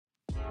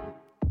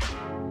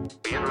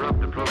We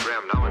interrupt the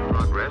program now in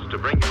progress to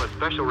bring you a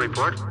special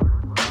report.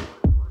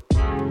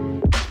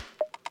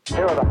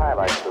 Here are the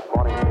highlights this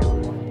morning's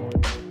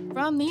news.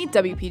 From the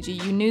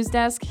WPGU News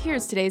Desk,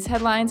 here's today's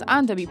headlines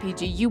on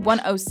WPGU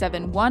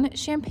 1071,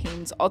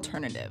 Champaign's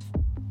Alternative.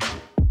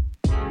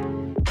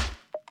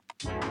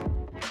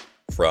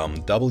 From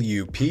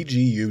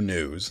WPGU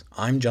News,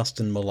 I'm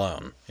Justin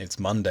Malone. It's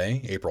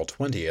Monday, April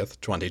 20th,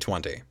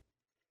 2020.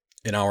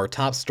 In our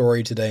top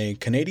story today,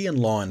 Canadian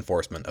law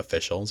enforcement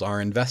officials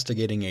are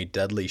investigating a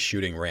deadly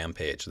shooting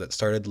rampage that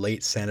started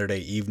late Saturday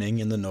evening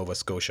in the Nova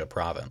Scotia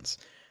province.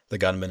 The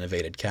gunman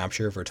evaded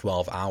capture for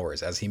 12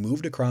 hours as he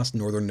moved across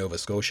northern Nova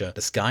Scotia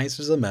disguised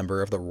as a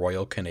member of the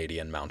Royal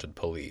Canadian Mounted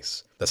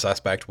Police. The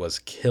suspect was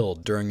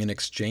killed during an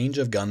exchange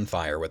of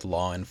gunfire with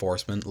law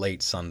enforcement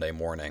late Sunday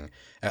morning.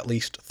 At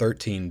least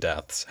 13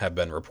 deaths have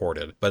been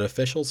reported, but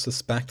officials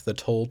suspect the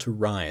toll to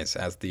rise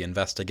as the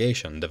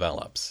investigation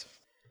develops.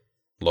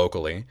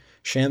 Locally,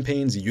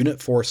 Champaign's Unit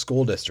 4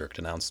 school district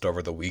announced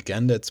over the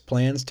weekend its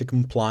plans to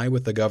comply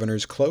with the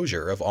governor's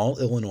closure of all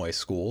Illinois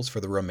schools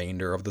for the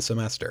remainder of the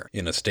semester.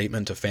 In a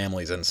statement to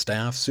families and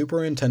staff,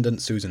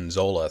 Superintendent Susan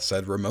Zola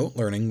said remote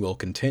learning will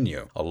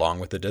continue, along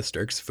with the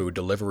district's food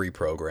delivery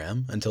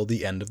program, until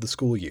the end of the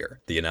school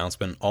year. The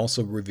announcement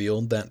also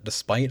revealed that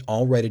despite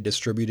already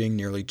distributing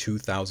nearly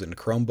 2,000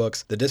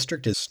 Chromebooks, the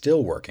district is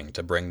still working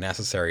to bring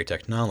necessary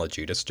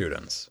technology to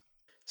students.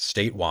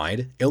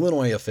 Statewide,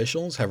 Illinois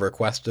officials have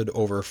requested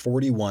over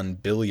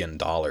 $41 billion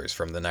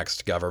from the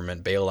next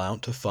government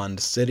bailout to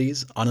fund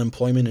cities,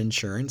 unemployment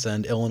insurance,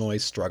 and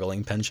Illinois'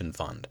 struggling pension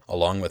fund.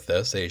 Along with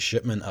this, a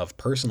shipment of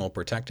personal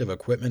protective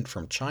equipment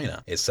from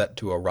China is set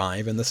to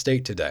arrive in the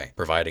state today,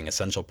 providing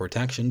essential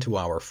protection to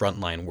our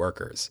frontline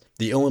workers.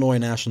 The Illinois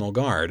National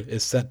Guard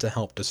is set to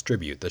help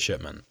distribute the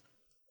shipment.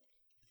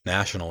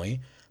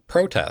 Nationally,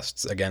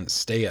 protests against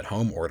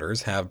stay-at-home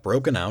orders have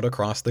broken out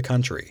across the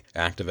country.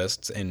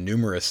 Activists in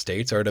numerous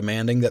states are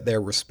demanding that their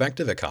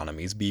respective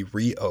economies be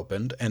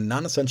reopened and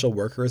non-essential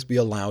workers be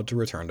allowed to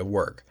return to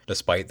work.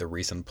 Despite the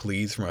recent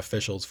pleas from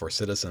officials for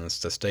citizens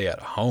to stay at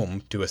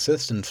home to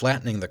assist in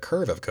flattening the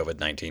curve of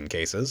COVID-19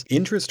 cases,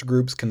 interest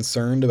groups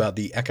concerned about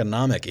the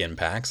economic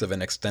impacts of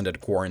an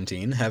extended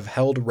quarantine have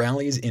held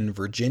rallies in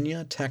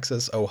Virginia,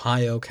 Texas,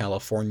 Ohio,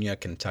 California,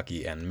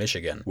 Kentucky, and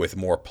Michigan, with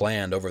more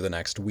planned over the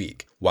next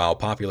week. While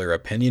popular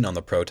opinion on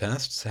the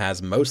protests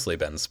has mostly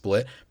been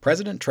split,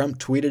 President Trump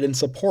tweeted in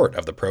support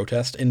of the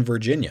protest in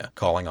Virginia,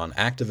 calling on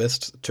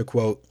activists to,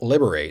 quote,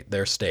 liberate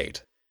their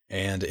state.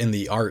 And in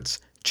the arts,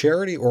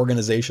 charity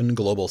organization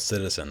Global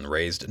Citizen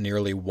raised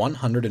nearly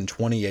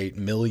 $128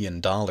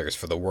 million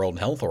for the World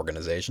Health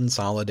Organization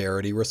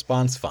Solidarity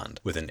Response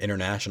Fund, with an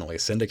internationally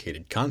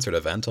syndicated concert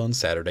event on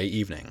Saturday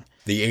evening.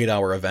 The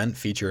 8-hour event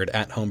featured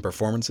at-home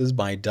performances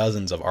by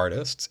dozens of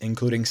artists,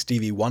 including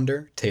Stevie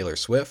Wonder, Taylor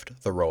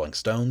Swift, the Rolling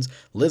Stones,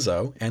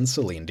 Lizzo, and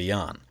Celine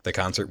Dion. The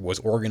concert was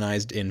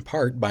organized in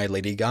part by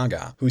Lady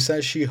Gaga, who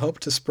says she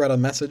hoped to spread a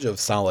message of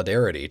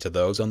solidarity to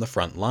those on the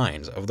front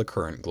lines of the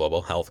current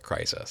global health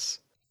crisis.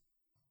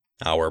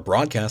 Our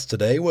broadcast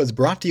today was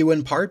brought to you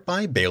in part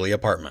by Bailey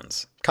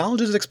Apartments.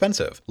 College is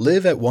expensive.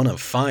 Live at one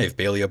of 5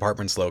 Bailey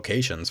Apartments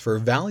locations for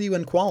value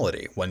and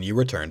quality when you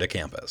return to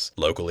campus.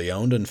 Locally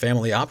owned and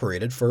family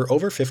operated for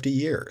over 50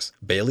 years.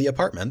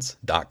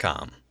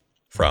 BaileyApartments.com.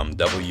 From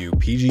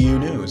WPGU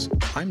News,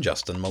 I'm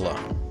Justin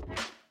Malone.